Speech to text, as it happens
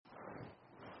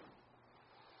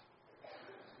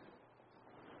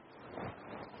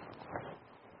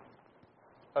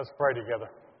Let's pray together.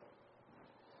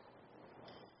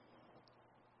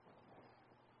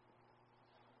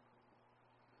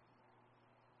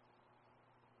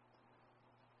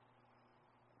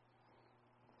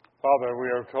 Father, we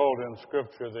are told in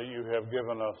Scripture that you have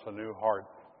given us a new heart.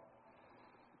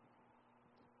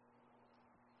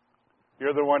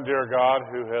 You're the one, dear God,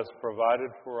 who has provided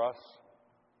for us,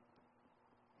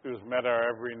 who's met our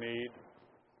every need,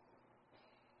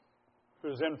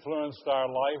 who's influenced our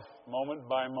life moment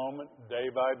by moment, day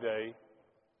by day.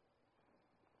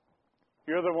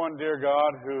 You're the one, dear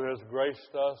God, who has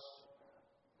graced us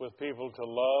with people to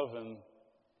love and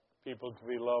people to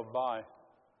be loved by.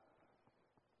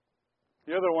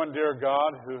 You're the one, dear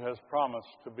God, who has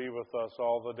promised to be with us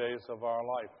all the days of our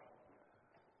life.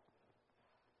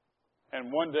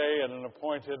 And one day, at an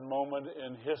appointed moment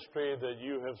in history that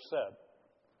you have set,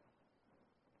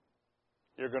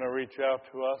 you're going to reach out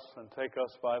to us and take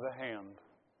us by the hand.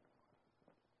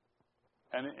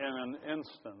 And in an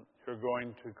instant, you're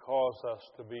going to cause us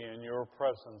to be in your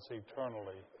presence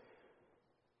eternally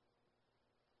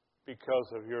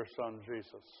because of your Son,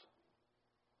 Jesus.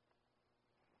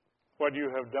 What you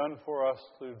have done for us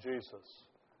through Jesus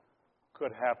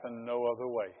could happen no other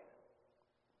way.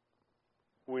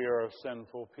 We are a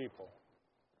sinful people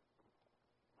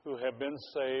who have been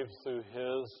saved through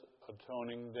his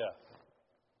atoning death.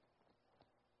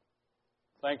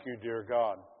 Thank you, dear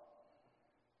God,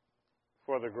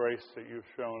 for the grace that you've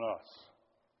shown us.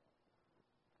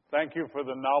 Thank you for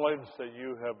the knowledge that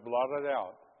you have blotted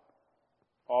out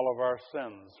all of our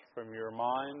sins from your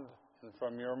mind and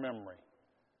from your memory,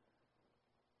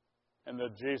 and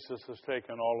that Jesus has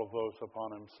taken all of those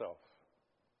upon himself.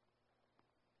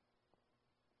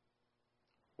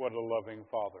 What a loving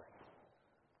Father,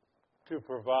 to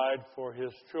provide for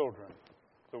his children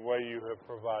the way you have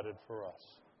provided for us.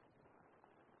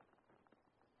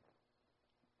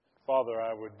 Father,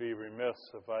 I would be remiss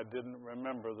if I didn't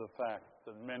remember the fact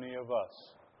that many of us,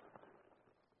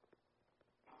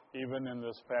 even in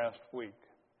this past week,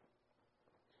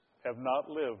 have not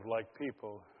lived like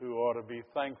people who ought to be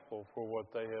thankful for what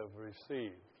they have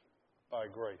received by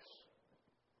grace.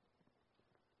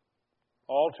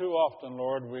 All too often,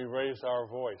 Lord, we raise our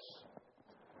voice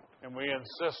and we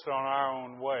insist on our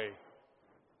own way.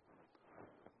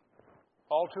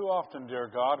 All too often, dear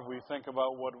God, we think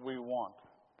about what we want.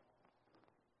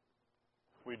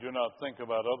 We do not think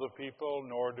about other people,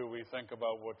 nor do we think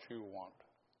about what you want.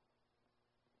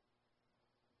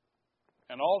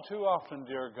 And all too often,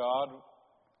 dear God,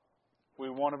 we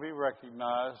want to be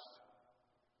recognized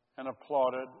and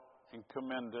applauded and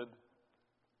commended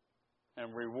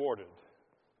and rewarded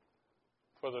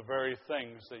for the very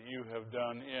things that you have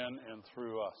done in and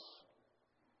through us.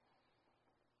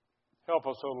 Help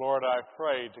us, O Lord, I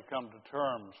pray, to come to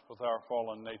terms with our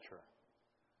fallen nature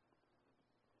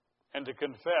and to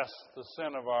confess the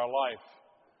sin of our life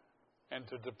and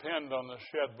to depend on the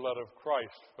shed blood of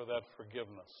Christ for that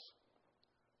forgiveness.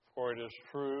 For it is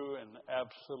true and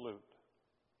absolute.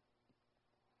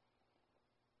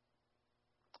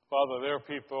 Father, there are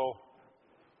people,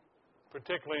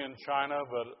 particularly in China,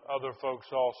 but other folks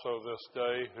also this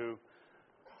day, who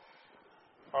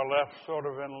are left sort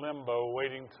of in limbo,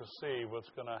 waiting to see what's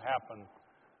going to happen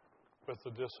with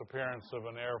the disappearance of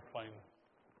an airplane.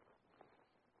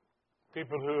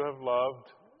 People who have loved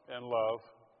and love.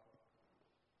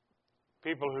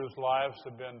 People whose lives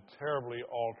have been terribly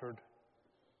altered.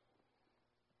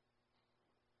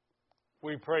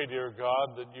 We pray, dear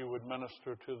God, that you would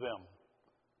minister to them.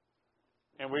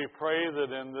 And we pray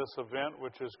that in this event,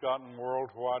 which has gotten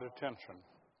worldwide attention,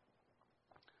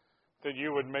 that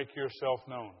you would make yourself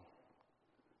known,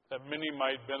 that many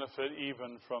might benefit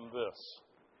even from this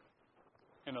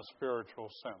in a spiritual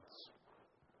sense.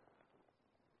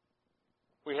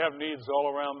 We have needs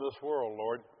all around this world,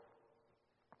 Lord.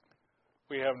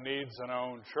 We have needs in our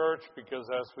own church because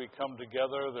as we come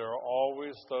together, there are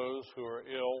always those who are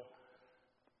ill,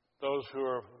 those who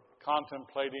are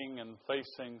contemplating and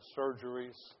facing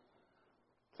surgeries,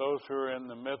 those who are in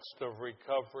the midst of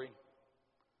recovery.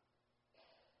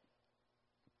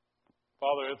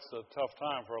 Father, it's a tough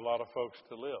time for a lot of folks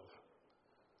to live.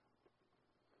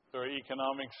 There are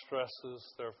economic stresses,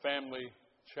 there are family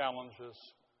challenges,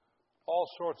 all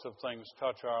sorts of things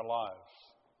touch our lives.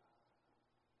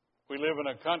 We live in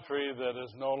a country that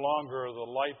is no longer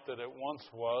the light that it once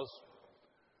was.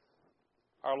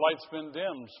 Our light's been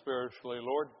dimmed spiritually,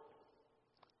 Lord,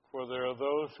 for there are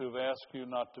those who've asked you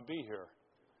not to be here.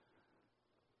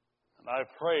 And I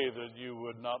pray that you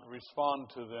would not respond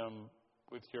to them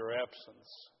with your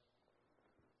absence.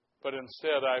 But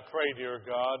instead, I pray, dear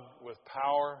God, with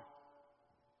power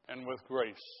and with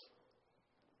grace,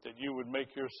 that you would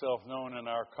make yourself known in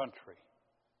our country.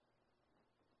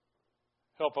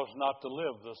 Help us not to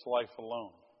live this life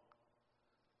alone,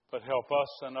 but help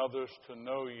us and others to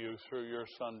know you through your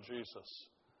Son, Jesus,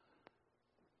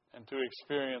 and to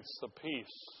experience the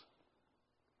peace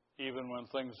even when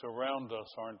things around us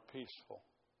aren't peaceful.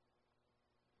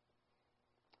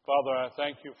 Father, I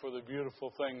thank you for the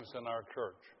beautiful things in our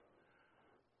church.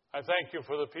 I thank you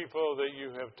for the people that you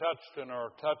have touched and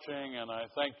are touching, and I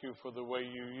thank you for the way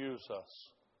you use us.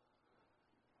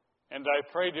 And I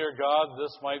pray, dear God,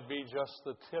 this might be just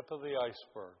the tip of the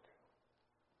iceberg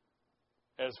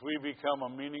as we become a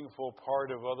meaningful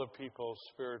part of other people's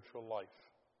spiritual life.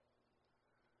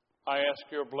 I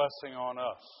ask your blessing on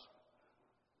us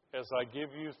as I give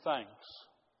you thanks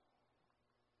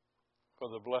for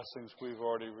the blessings we've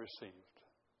already received.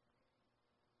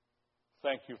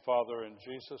 Thank you, Father, in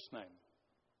Jesus' name.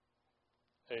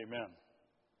 Amen.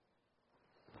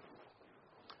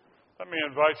 Let me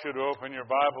invite you to open your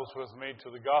Bibles with me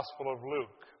to the Gospel of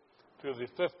Luke, to the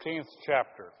 15th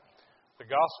chapter. The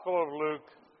Gospel of Luke,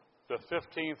 the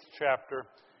 15th chapter,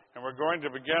 and we're going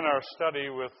to begin our study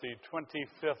with the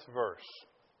 25th verse.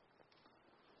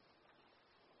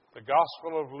 The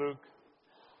Gospel of Luke,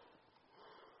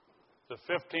 the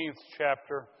 15th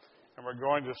chapter, and we're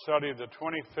going to study the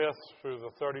 25th through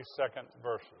the 32nd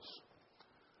verses.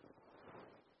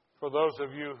 For those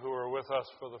of you who are with us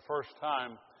for the first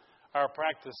time, our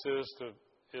practice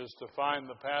is to find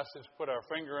the passage, put our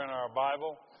finger in our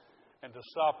Bible, and to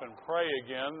stop and pray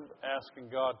again, asking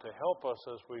God to help us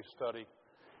as we study,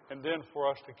 and then for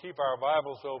us to keep our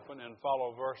Bibles open and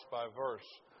follow verse by verse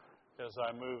as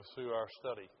I move through our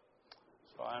study.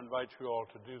 So I invite you all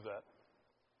to do that.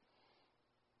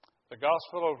 The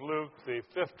Gospel of Luke, the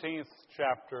 15th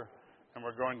chapter, and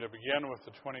we're going to begin with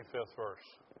the 25th verse.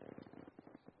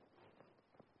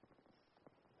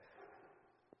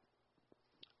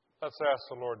 Let's ask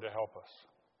the Lord to help us.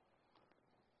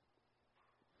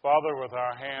 Father, with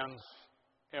our hands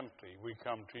empty, we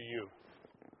come to you.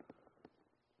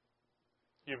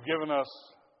 You've given us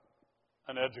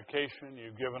an education.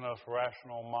 You've given us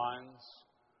rational minds.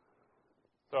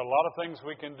 There are a lot of things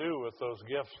we can do with those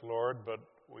gifts, Lord, but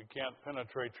we can't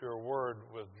penetrate your word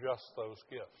with just those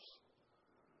gifts.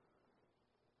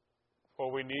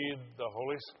 For we need the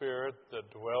Holy Spirit that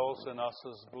dwells in us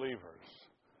as believers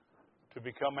to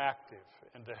become active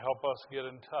and to help us get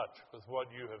in touch with what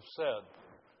you have said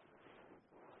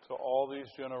to all these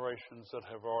generations that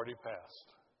have already passed.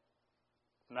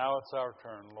 Now it's our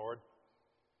turn, Lord.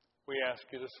 We ask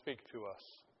you to speak to us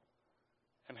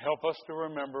and help us to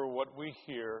remember what we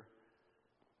hear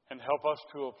and help us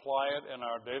to apply it in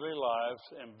our daily lives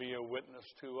and be a witness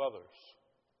to others.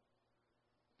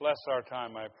 Bless our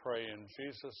time, I pray, in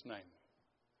Jesus' name.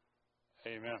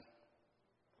 Amen.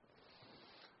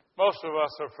 Most of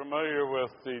us are familiar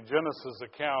with the Genesis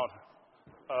account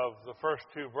of the first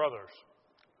two brothers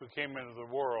who came into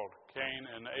the world, Cain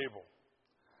and Abel.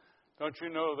 Don't you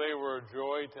know they were a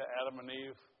joy to Adam and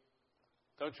Eve?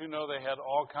 Don't you know they had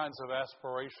all kinds of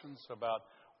aspirations about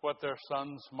what their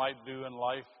sons might do in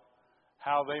life,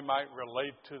 how they might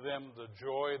relate to them, the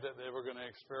joy that they were going to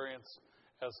experience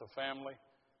as a family?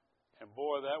 And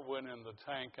boy, that went in the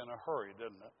tank in a hurry,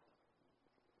 didn't it?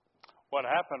 What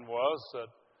happened was that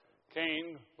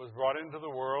Cain was brought into the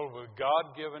world with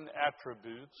God-given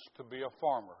attributes to be a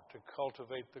farmer, to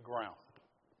cultivate the ground.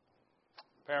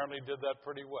 Apparently did that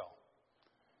pretty well.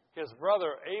 His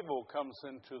brother Abel comes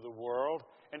into the world,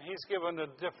 and he's given a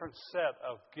different set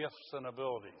of gifts and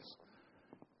abilities.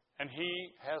 And he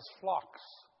has flocks,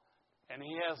 and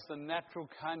he has the natural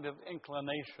kind of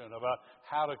inclination about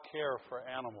how to care for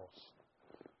animals.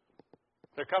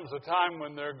 There comes a time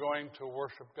when they're going to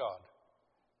worship God.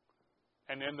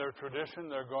 And in their tradition,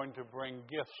 they're going to bring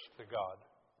gifts to God.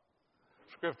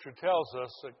 Scripture tells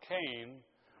us that Cain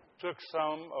took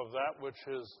some of that which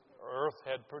his earth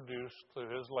had produced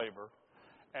through his labor,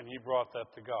 and he brought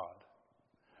that to God.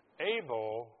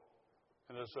 Abel,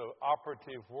 and there's an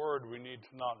operative word we need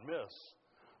to not miss,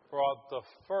 brought the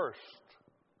first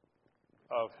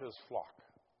of his flock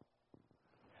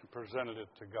and presented it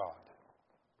to God.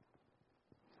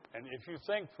 And if you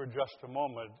think for just a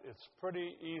moment, it's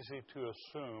pretty easy to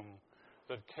assume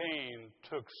that Cain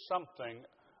took something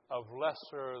of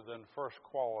lesser than first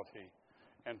quality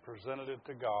and presented it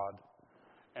to God,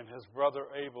 and his brother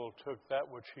Abel took that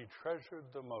which he treasured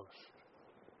the most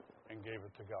and gave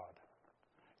it to God.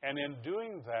 And in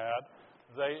doing that,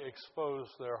 they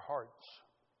exposed their hearts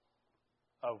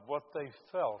of what they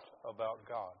felt about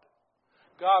God.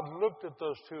 God looked at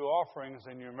those two offerings,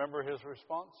 and you remember his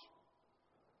response?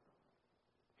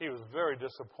 He was very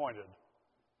disappointed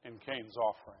in Cain's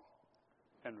offering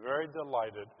and very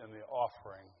delighted in the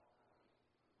offering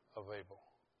of Abel.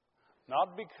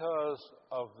 Not because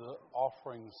of the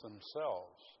offerings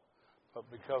themselves, but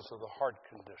because of the heart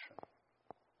condition.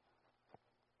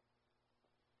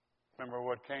 Remember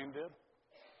what Cain did?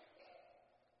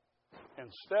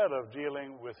 Instead of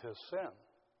dealing with his sin,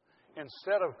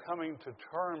 instead of coming to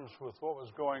terms with what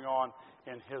was going on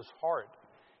in his heart,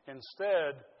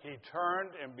 instead he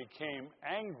turned and became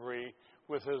angry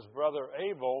with his brother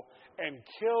Abel and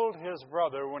killed his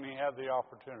brother when he had the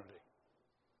opportunity.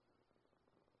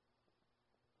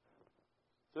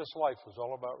 This life is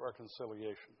all about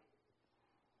reconciliation.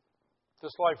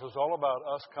 This life is all about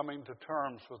us coming to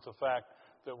terms with the fact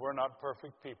that we're not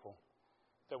perfect people,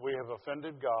 that we have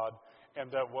offended God,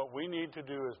 and that what we need to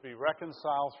do is be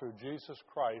reconciled through Jesus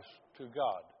Christ to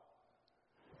God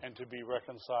and to be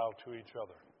reconciled to each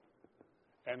other.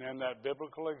 And in that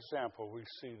biblical example, we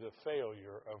see the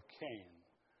failure of Cain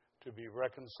to be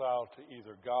reconciled to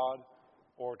either God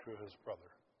or to his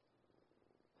brother.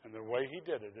 And the way he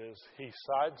did it is he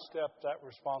sidestepped that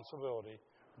responsibility,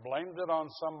 blamed it on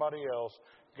somebody else,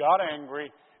 got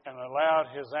angry, and allowed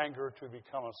his anger to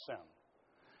become a sin.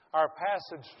 Our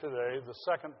passage today, the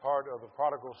second part of the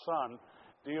prodigal son,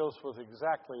 deals with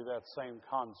exactly that same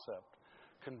concept.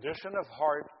 Condition of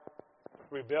heart,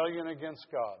 rebellion against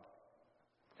God,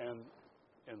 and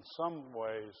in some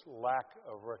ways, lack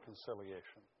of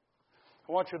reconciliation.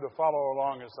 I want you to follow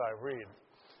along as I read.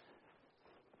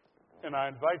 And I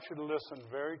invite you to listen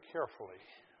very carefully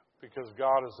because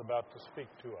God is about to speak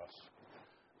to us.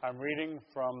 I'm reading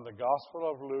from the Gospel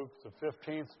of Luke, the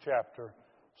 15th chapter,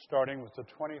 starting with the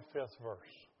 25th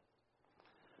verse.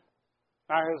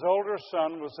 Now his older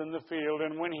son was in the field,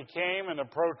 and when he came and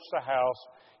approached the house,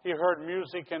 he heard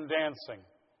music and dancing.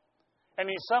 And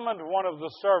he summoned one of the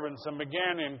servants and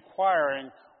began inquiring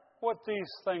what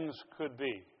these things could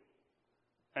be.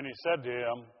 And he said to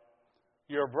him,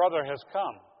 "Your brother has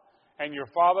come, and your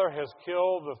father has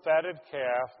killed the fatted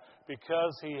calf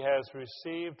because he has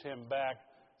received him back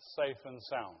safe and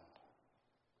sound."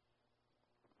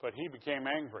 But he became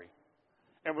angry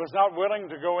and was not willing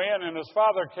to go in, and his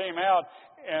father came out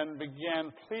and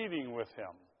began pleading with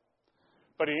him.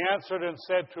 But he answered and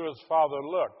said to his father,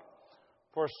 "Look,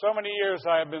 for so many years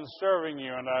I have been serving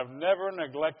you, and I have never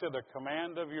neglected a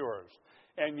command of yours,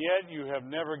 and yet you have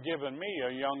never given me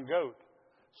a young goat,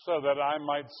 so that I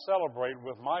might celebrate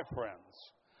with my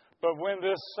friends. But when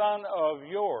this son of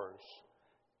yours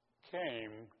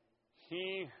came,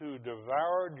 he who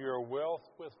devoured your wealth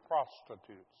with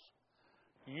prostitutes,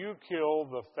 you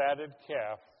killed the fatted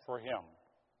calf for him."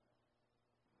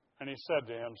 And he said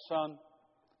to him, "Son,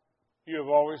 you have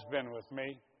always been with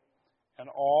me, and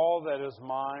all that is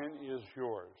mine is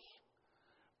yours.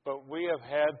 But we have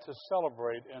had to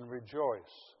celebrate and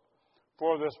rejoice.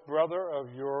 For this brother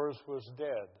of yours was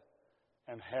dead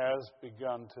and has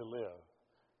begun to live,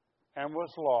 and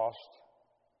was lost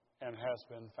and has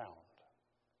been found."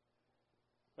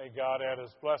 May God add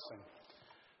his blessing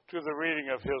to the reading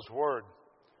of his word.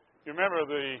 You remember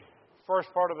the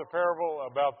first part of the parable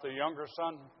about the younger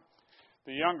son?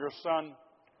 The younger son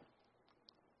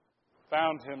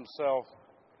found himself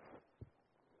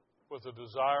with a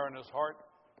desire in his heart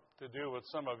to do what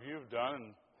some of you have done,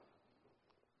 and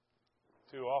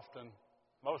too often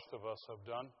most of us have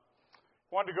done.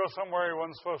 Wanted to go somewhere he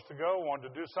wasn't supposed to go, wanted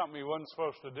to do something he wasn't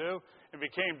supposed to do, and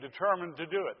became determined to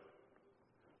do it.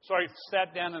 So he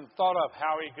sat down and thought of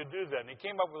how he could do that, and he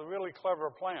came up with a really clever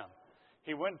plan.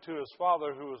 He went to his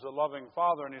father, who was a loving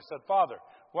father, and he said, "Father,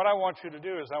 what I want you to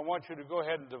do is I want you to go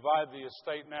ahead and divide the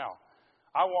estate now.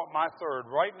 I want my third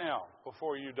right now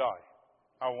before you die.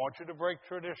 I want you to break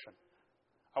tradition.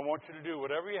 I want you to do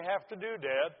whatever you have to do,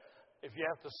 Dad. If you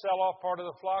have to sell off part of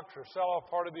the flocks or sell off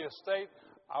part of the estate,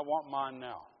 I want mine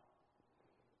now."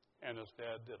 And his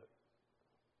dad did it.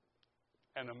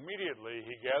 And immediately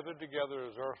he gathered together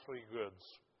his earthly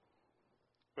goods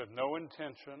with no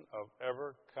intention of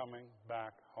ever coming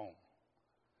back home.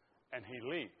 And he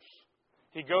leaves.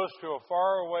 He goes to a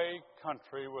faraway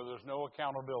country where there's no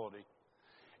accountability.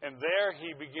 And there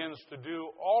he begins to do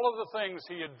all of the things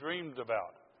he had dreamed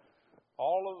about.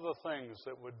 All of the things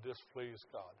that would displease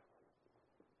God.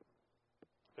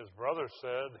 His brother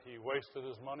said he wasted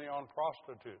his money on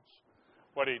prostitutes.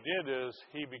 What he did is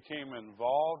he became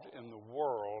involved in the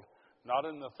world, not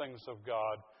in the things of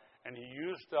God, and he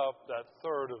used up that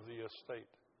third of the estate.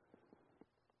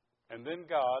 And then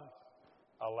God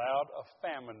allowed a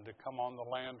famine to come on the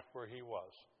land where he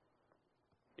was.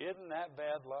 Isn't that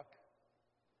bad luck?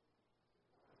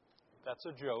 That's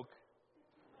a joke.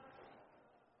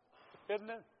 Isn't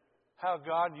it? How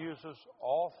God uses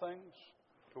all things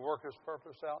to work his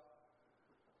purpose out.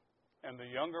 And the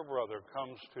younger brother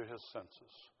comes to his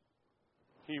senses.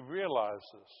 He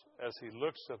realizes, as he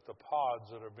looks at the pods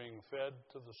that are being fed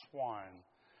to the swine,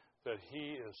 that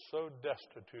he is so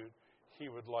destitute he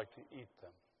would like to eat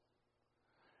them.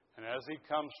 And as he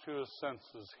comes to his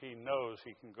senses, he knows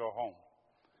he can go home.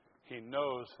 He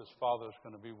knows his father's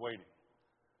going to be waiting,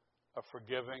 a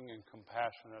forgiving and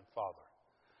compassionate father.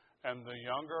 And the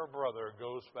younger brother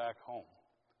goes back home.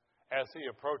 As he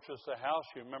approaches the house,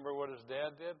 you remember what his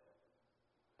dad did?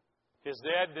 His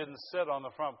dad didn't sit on the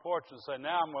front porch and say,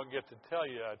 now I'm going to get to tell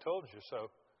you, I told you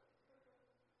so.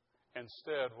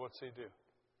 Instead, what's he do?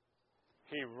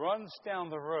 He runs down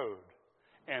the road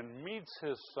and meets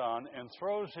his son and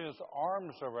throws his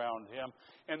arms around him.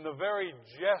 And the very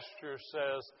gesture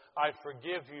says, I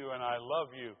forgive you and I love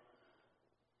you.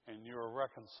 And you're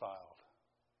reconciled.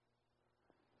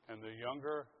 And the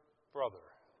younger brother,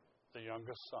 the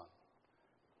youngest son,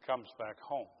 comes back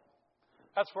home.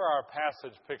 That's where our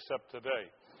passage picks up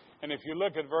today. And if you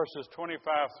look at verses 25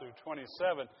 through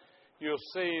 27, you'll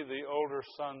see the older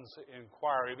son's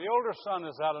inquiry. The older son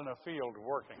is out in a field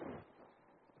working.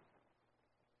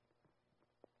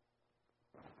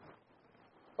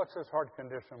 What's his heart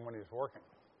condition when he's working?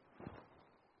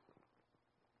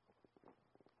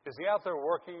 Is he out there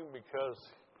working because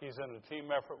he's in a team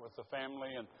effort with the family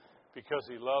and because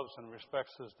he loves and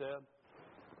respects his dad?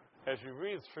 As you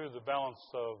read through the balance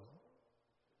of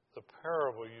the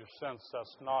parable, you sense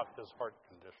that's not his heart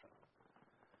condition.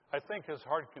 I think his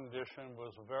heart condition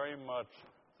was very much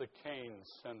the Cain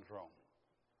syndrome.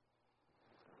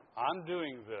 I'm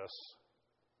doing this,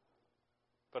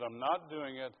 but I'm not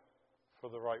doing it for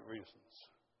the right reasons.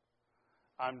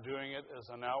 I'm doing it as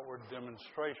an outward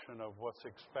demonstration of what's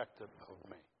expected of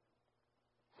me.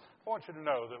 I want you to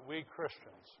know that we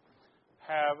Christians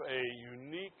have a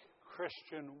unique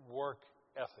Christian work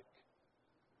ethic.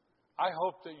 I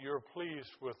hope that you're pleased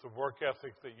with the work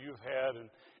ethic that you've had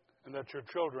and that your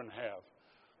children have.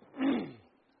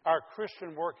 Our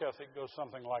Christian work ethic goes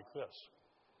something like this.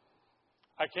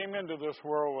 I came into this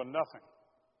world with nothing.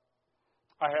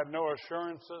 I had no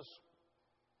assurances.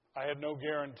 I had no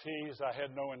guarantees. I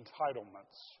had no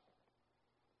entitlements.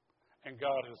 And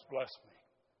God has blessed me.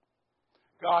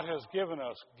 God has given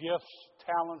us gifts,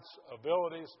 talents,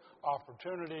 abilities,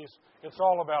 opportunities. It's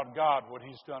all about God, what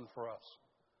He's done for us.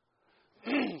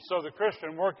 So the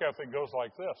Christian work ethic goes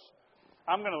like this.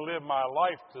 I'm going to live my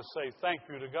life to say thank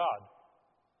you to God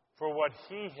for what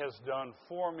He has done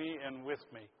for me and with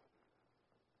me.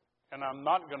 And I'm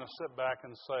not going to sit back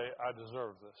and say, I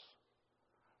deserve this.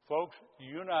 Folks,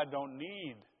 you and I don't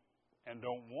need and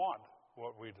don't want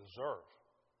what we deserve,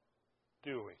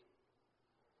 do we?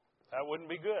 That wouldn't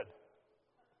be good.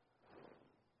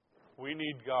 We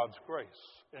need God's grace,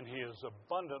 and He has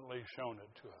abundantly shown it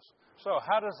to us. So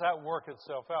how does that work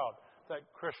itself out, that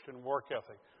Christian work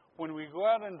ethic? When we go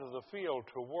out into the field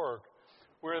to work,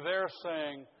 we're there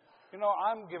saying,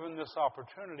 I'm given this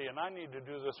opportunity, and I need to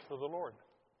do this for the Lord.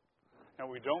 And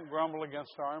we don't grumble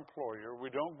against our employer. We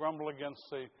don't grumble against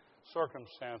the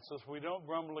circumstances. We don't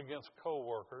grumble against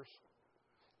co-workers.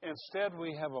 Instead,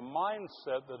 we have a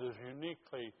mindset that is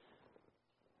uniquely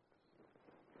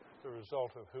the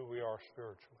result of who we are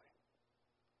spiritually.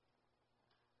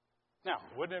 Now,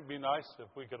 wouldn't it be nice if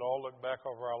we could all look back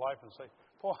over our life and say,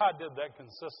 boy, I did that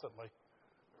consistently.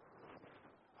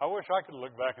 I wish I could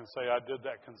look back and say I did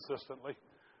that consistently.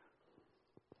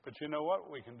 But you know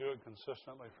what? We can do it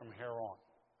consistently from here on.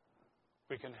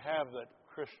 We can have that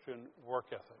Christian work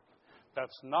ethic.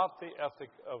 That's not the ethic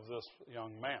of this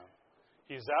young man.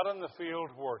 He's out in the field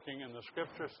working, and the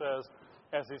Scripture says,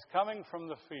 as he's coming from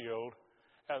the field,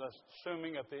 and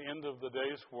assuming at the end of the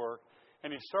day's work,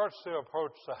 and he starts to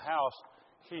approach the house,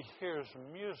 he hears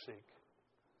music.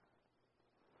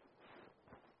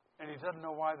 And he doesn't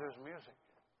know why there's music.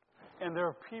 And there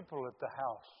are people at the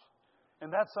house.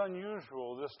 And that's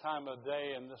unusual this time of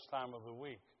day and this time of the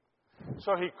week.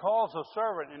 So he calls a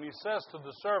servant and he says to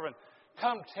the servant,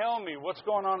 come tell me what's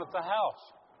going on at the house.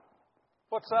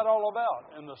 What's that all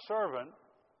about? And the servant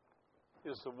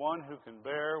is the one who can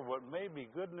bear what may be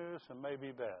good news and may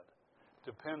be bad.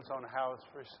 Depends on how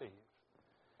it's received.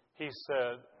 He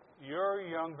said, your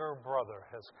younger brother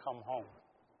has come home.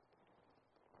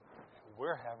 And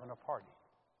we're having a party.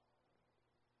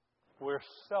 We're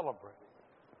celebrating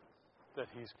that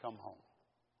he's come home.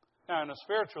 Now, in a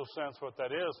spiritual sense, what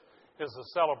that is a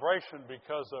celebration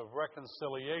because of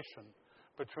reconciliation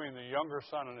between the younger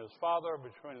son and his father,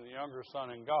 between the younger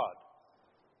son and God.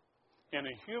 In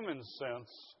a human sense,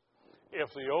 if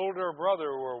the older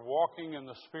brother were walking in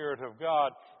the Spirit of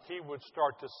God, he would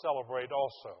start to celebrate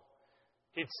also.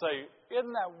 He'd say,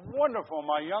 isn't that wonderful?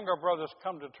 My younger brother's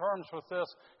come to terms with this,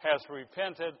 has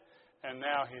repented, and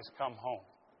now he's come home.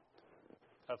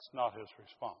 That's not his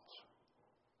response.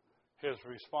 His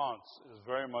response is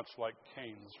very much like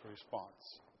Cain's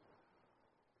response.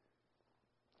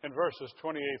 In verses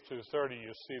 28 through 30,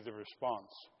 you see the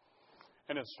response.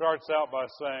 And it starts out by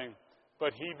saying,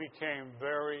 but he became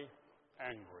very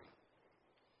angry.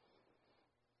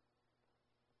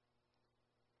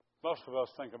 Most of us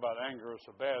think about anger as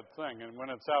a bad thing, and when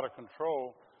it's out of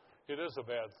control, it is a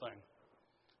bad thing.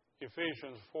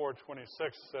 Ephesians 4:26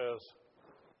 says,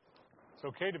 it's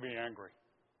okay to be angry.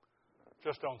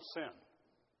 Just don't sin.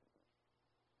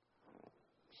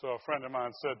 So a friend of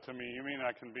mine said to me, you mean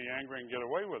I can be angry and get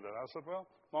away with it? I said, well,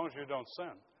 as long as you don't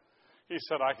sin. He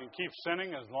said, I can keep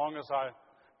sinning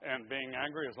and being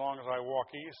angry as long as I walk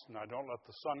east and I don't let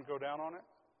the sun go down on it.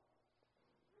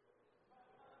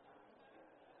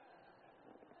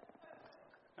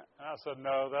 And I said,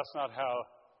 no, that's not how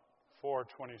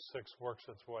 4:26 works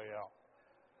its way out.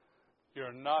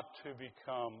 You're not to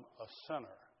become a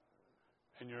sinner.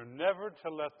 And you're never to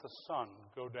let the sun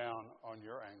go down on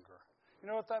your anger. You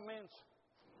know what that means?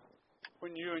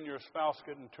 When you and your spouse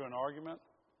get into an argument,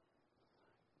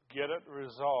 get it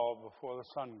resolved before the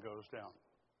sun goes down.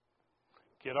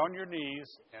 Get on your knees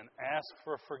and ask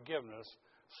for forgiveness.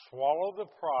 Swallow the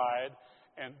pride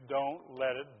and don't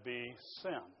let it be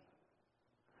sin.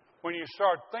 When you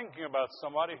start thinking about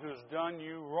somebody who's done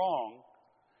you wrong,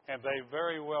 and they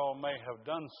very well may have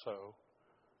done so,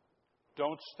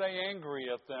 don't stay angry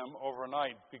at them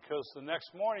overnight, because the next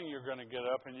morning you're going to get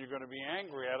up and you're going to be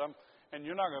angry at them, and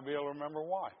you're not going to be able to remember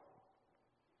why.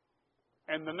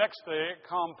 And the next day it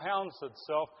compounds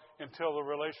itself until the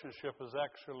relationship is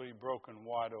actually broken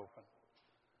wide open.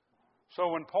 So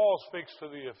when Paul speaks to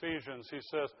the Ephesians, he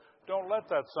says, don't let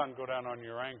that sun go down on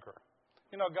your anger.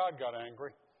 You know, God got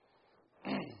angry.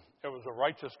 It was a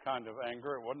righteous kind of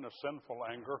anger. It wasn't a sinful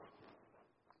anger.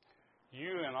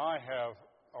 You and I have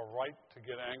a right to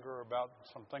get angry about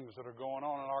some things that are going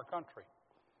on in our country.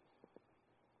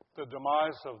 The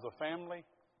demise of the family.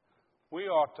 We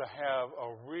ought to have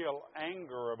a real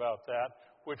anger about that,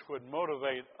 which would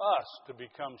motivate us to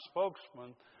become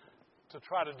spokesmen to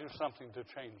try to do something to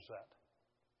change that.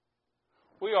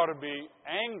 We ought to be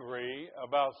angry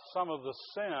about some of the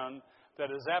sin that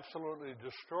is absolutely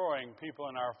destroying people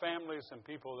in our families and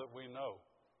people that we know.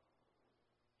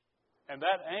 And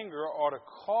that anger ought to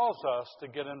cause us to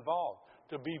get involved,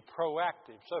 to be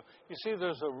proactive. So, you see,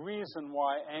 there's a reason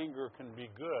why anger can be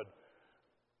good.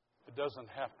 It doesn't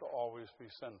have to always be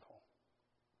sinful.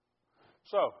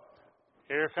 So,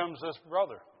 here comes this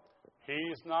brother.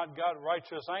 He's not got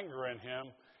righteous anger in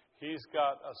him. He's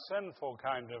got a sinful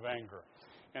kind of anger.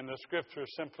 And the scripture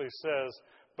simply says,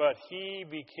 but he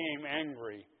became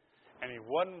angry, and he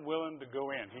wasn't willing to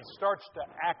go in. He starts to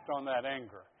act on that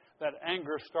anger. That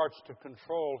anger starts to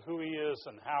control who he is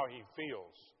and how he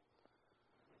feels.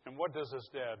 And what does his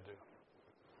dad do?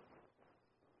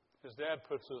 His dad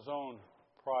puts his own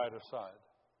pride aside.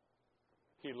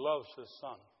 He loves his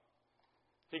son.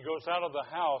 He goes out of the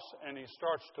house and he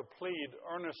starts to plead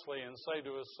earnestly and say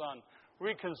to his son,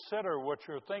 reconsider what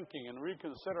you're thinking and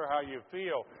reconsider how you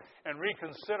feel and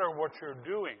reconsider what you're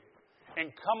doing. And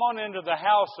come on into the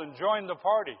house and join the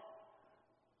party.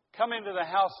 Come into the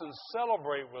house and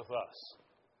celebrate with us.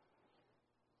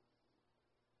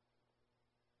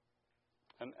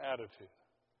 An attitude.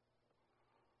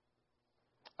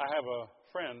 I have a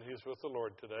friend, he's with the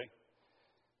Lord today,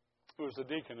 who was a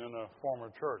deacon in a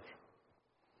former church.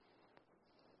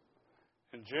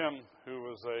 And Jim, who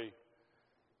was a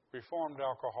reformed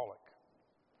alcoholic,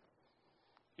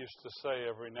 used to say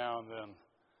every now and then,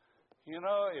 you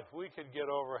know, if we could get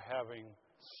over having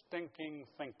stinking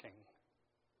thinking,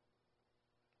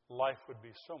 life would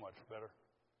be so much better.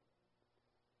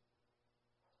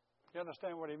 You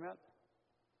understand what he meant?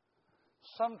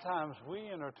 Sometimes we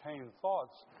entertain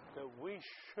thoughts that we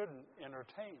shouldn't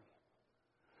entertain.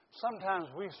 Sometimes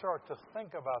we start to think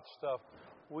about stuff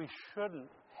we shouldn't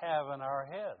have in our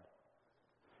head.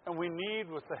 And we need,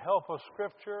 with the help of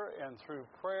Scripture and through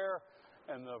prayer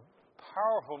and the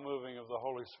powerful moving of the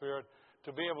Holy Spirit,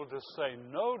 to be able to say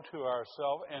no to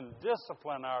ourselves and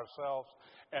discipline ourselves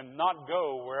and not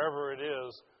go wherever it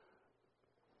is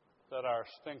that our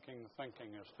stinking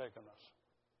thinking has taken us.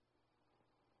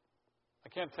 I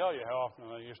can't tell you how often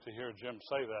I used to hear Jim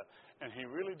say that, and he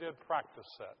really did practice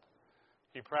that.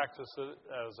 He practiced it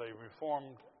as a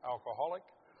reformed alcoholic,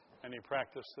 and he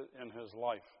practiced it in his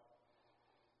life.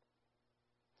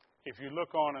 If you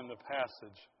look on in the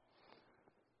passage,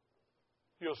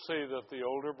 you'll see that the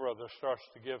older brother starts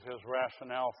to give his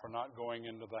rationale for not going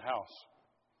into the house.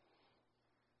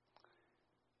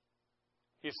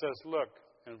 He says, look,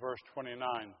 in verse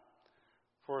 29,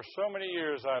 for so many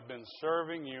years I've been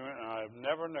serving you, and I've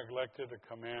never neglected a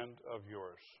command of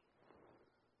yours.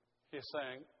 He's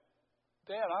saying,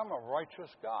 Dad, I'm a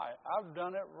righteous guy. I've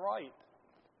done it right.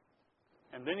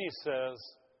 And then he says,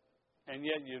 and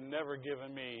yet you've never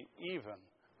given me even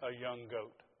a young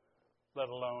goat, let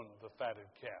alone the fatted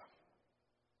calf.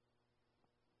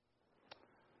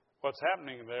 What's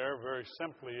happening there, very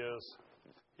simply, is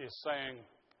he's saying,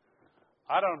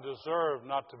 I don't deserve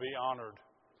not to be honored.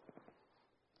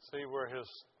 See where his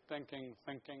thinking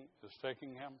is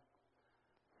taking him?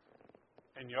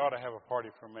 And you ought to have a party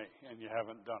for me, and you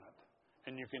haven't done it.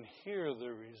 And you can hear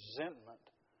the resentment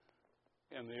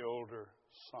in the older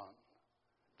son,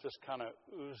 just kind of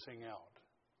oozing out.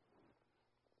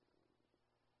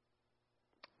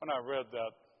 When I read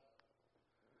that,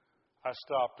 I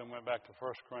stopped and went back to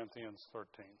 1 Corinthians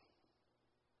 13.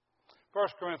 1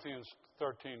 Corinthians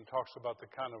 13 talks about the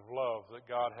kind of love that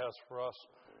God has for us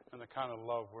and the kind of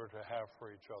love we're to have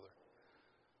for each other.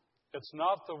 It's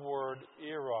not the word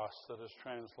eros that is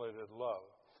translated love.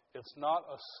 It's not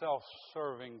a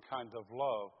self-serving kind of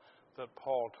love that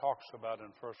Paul talks about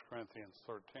in 1 Corinthians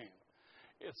 13.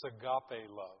 It's agape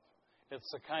love. It's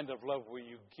the kind of love where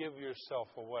you give yourself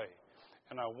away.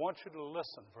 And I want you to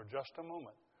listen for just a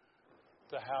moment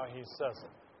to how he says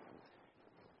it.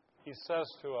 He says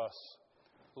to us,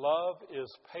 love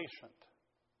is patient.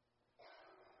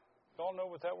 You all know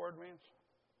what that word means?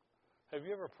 Have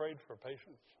you ever prayed for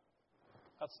patience?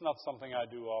 That's not something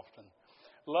I do often.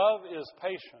 Love is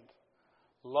patient.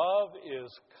 Love is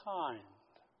kind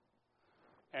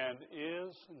and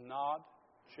is not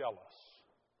jealous.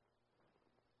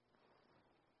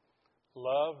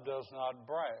 Love does not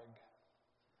brag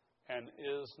and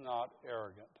is not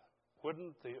arrogant.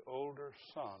 Wouldn't the older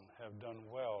son have done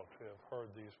well to have heard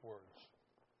these words?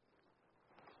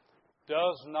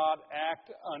 Does not act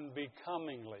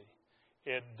unbecomingly.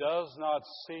 It does not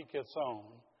seek its own.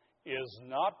 Is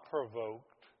not provoked.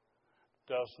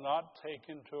 Does not take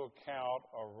into account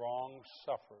a wrong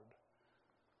suffered.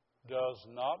 Does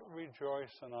not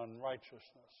rejoice in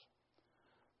unrighteousness,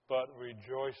 but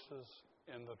rejoices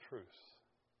in the truth.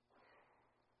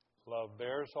 Love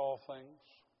bears all things,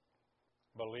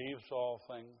 believes all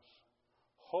things,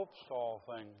 hopes all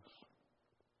things,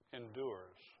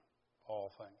 endures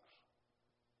all things.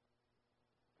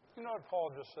 You know what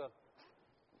Paul just said?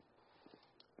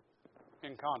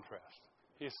 In contrast,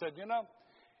 he said,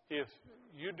 if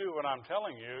you do what I'm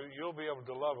telling you, you'll be able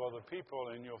to love other people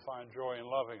and you'll find joy in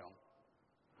loving them.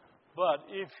 But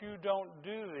if you don't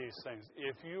do these things,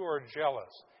 if you are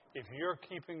jealous, if you're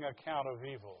keeping account of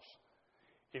evils,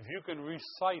 if you can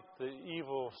recite the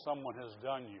evil someone has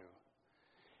done you,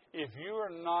 if you are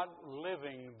not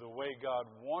living the way God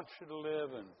wants you to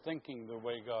live and thinking the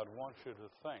way God wants you to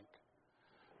think,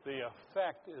 the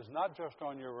effect is not just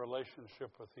on your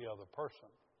relationship with the other person,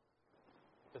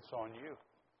 it's on you.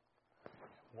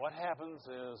 What happens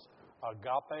is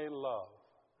agape love,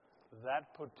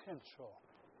 that potential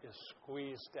is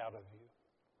squeezed out of you.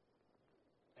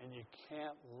 And you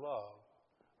can't love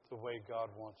the way God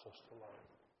wants us to love.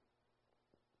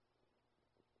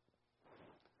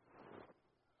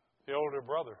 The older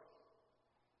brother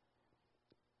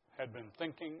had been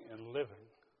thinking and living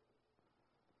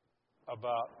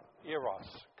about eros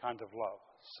kind of love,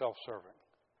 self-serving,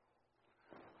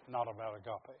 not about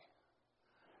agape.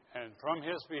 And from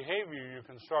his behavior, you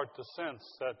can start to sense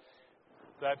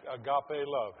that agape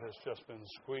love has just been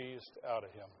squeezed out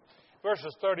of him.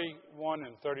 Verses 31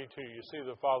 and 32, you see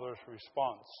the father's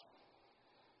response.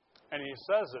 And he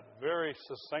says it very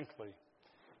succinctly.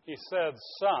 He said,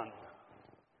 son.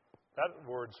 That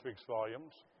word speaks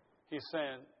volumes. He's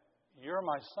saying, you're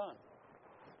my son.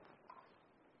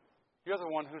 You're the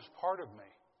one who's part of me.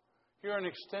 You're an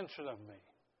extension of me.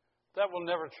 That will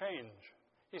never change.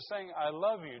 He's saying, I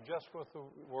love you just with the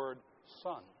word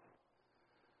son.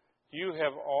 You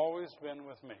have always been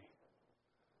with me.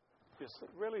 He's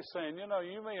really saying,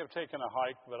 you may have taken a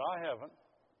hike, but I haven't.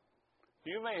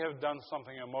 You may have done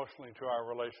something emotionally to our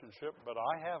relationship, but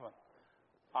I haven't.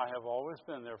 I have always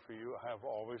been there for you. I have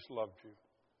always loved you.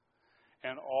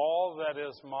 And all that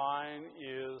is mine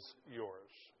is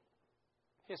yours.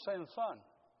 He's saying, son,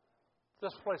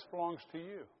 this place belongs to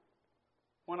you.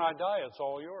 When I die, it's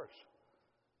all yours.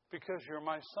 Because you're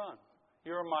my son.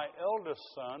 You're my eldest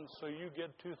son, so you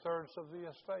get 2/3 of the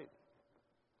estate.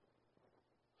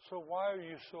 So why are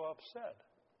you so upset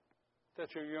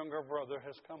that your younger brother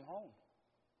has come home?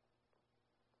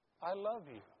 I love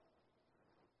you.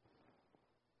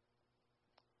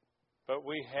 But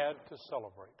we had to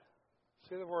celebrate.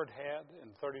 See the word had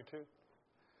in 32?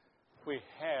 we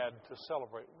had to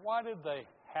celebrate. Why did they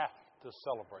have to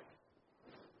celebrate?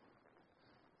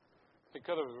 They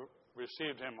could have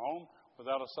received him home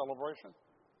without a celebration.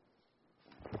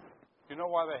 You know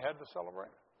why they had to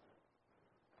celebrate?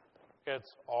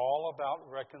 It's all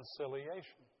about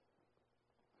reconciliation.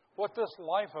 What this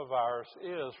life of ours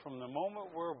is, from the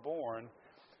moment we're born,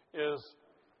 is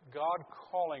God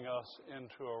calling us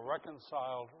into a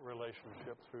reconciled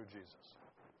relationship through Jesus.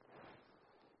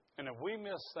 And if we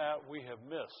miss that, we have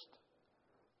missed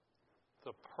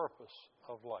the purpose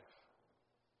of life.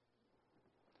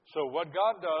 So what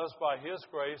God does by His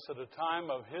grace at a time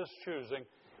of His choosing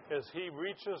is He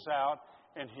reaches out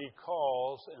and He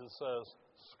calls and says,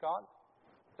 Scott,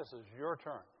 this is your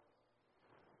turn.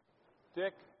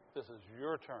 Dick, this is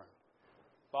your turn.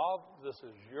 Bob, this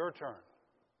is your turn.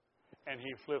 And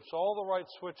He flips all the right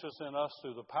switches in us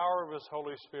through the power of His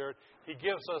Holy Spirit. He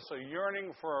gives us a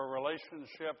yearning for a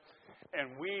relationship,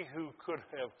 and we who could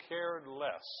have cared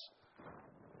less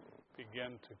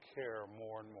begin to care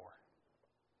more and more.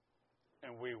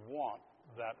 And we want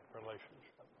that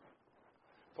relationship.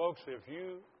 Folks, if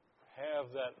you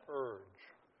have that urge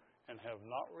and have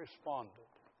not responded,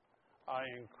 I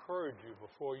encourage you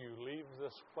before you leave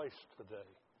this place today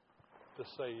to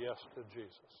say yes to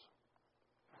Jesus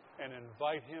and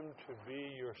invite Him to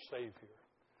be your Savior,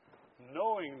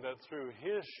 knowing that through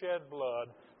His shed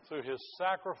blood, through His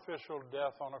sacrificial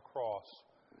death on a cross,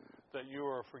 that you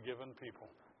are a forgiven people.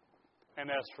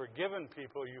 And as forgiven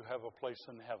people, you have a place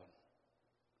in heaven.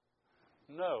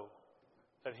 Know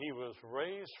that He was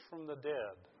raised from the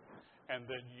dead and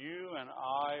that you and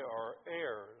I are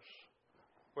heirs.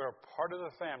 We're part of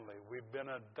the family. We've been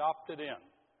adopted in.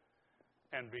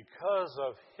 And because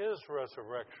of His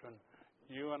resurrection,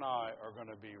 you and I are going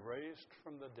to be raised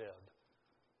from the dead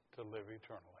to live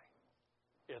eternally.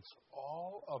 It's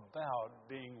all about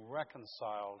being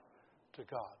reconciled to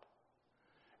God.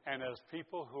 And as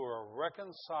people who are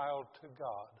reconciled to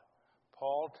God,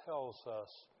 Paul tells us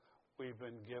we've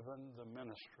been given the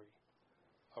ministry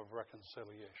of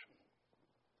reconciliation.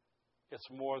 It's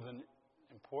more than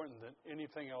important than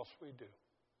anything else we do.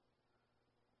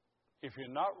 If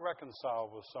you're not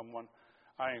reconciled with someone,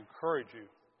 I encourage you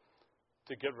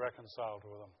to get reconciled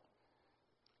with them.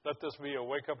 Let this be a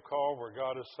wake-up call where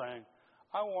God is saying,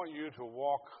 I want you to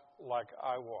walk like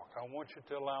I walk. I want you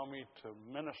to allow me to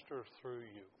minister through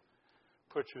you.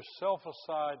 Put yourself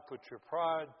aside, put your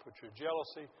pride, put your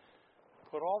jealousy,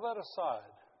 put all that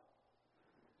aside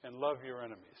and love your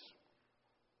enemies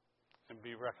and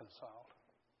be reconciled.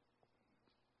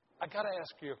 I got to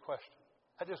ask you a question.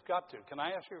 I just got to. Can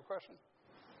I ask you a question?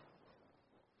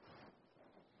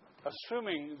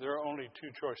 Assuming there are only two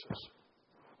choices.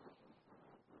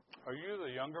 Are you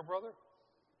the younger brother?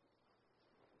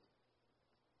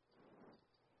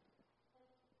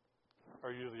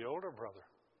 Are you the older brother?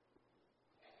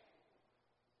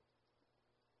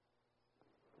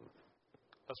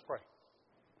 Let's pray.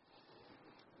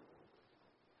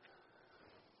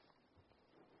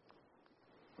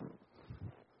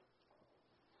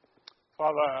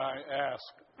 Father, I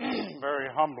ask very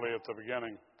humbly at the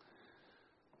beginning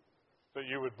that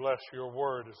you would bless your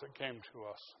word as it came to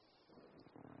us,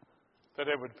 that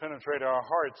it would penetrate our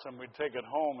hearts and we'd take it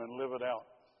home and live it out.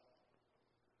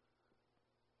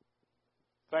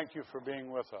 Thank you for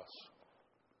being with us.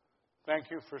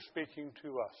 Thank you for speaking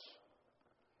to us.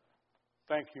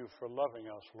 Thank you for loving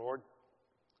us, Lord.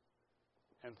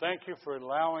 And thank you for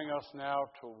allowing us now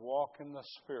to walk in the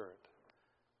Spirit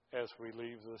as we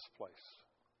leave this place.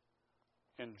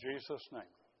 In Jesus' name,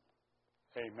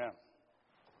 amen.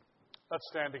 Let's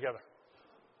stand together.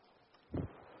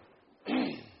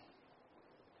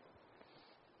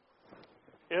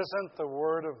 Isn't the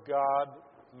Word of God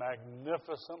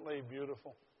magnificently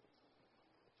beautiful?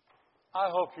 I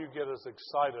hope you get as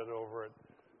excited over it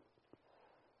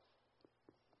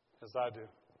as I do.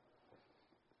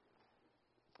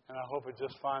 And I hope it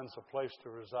just finds a place to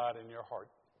reside in your heart.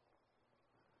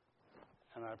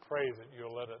 And I pray that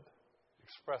you'll let it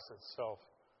express itself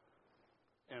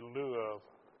in lieu of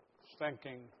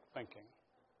stinking thinking.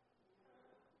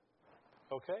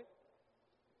 Okay?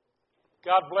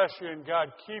 God bless you and God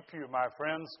keep you, my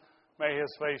friends. May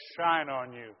His face shine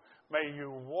on you. May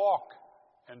you walk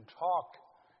and talk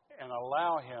and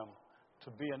allow Him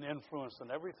to be an influence in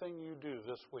everything you do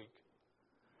this week.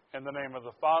 In the name of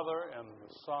the Father, and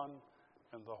the Son,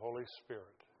 and the Holy Spirit.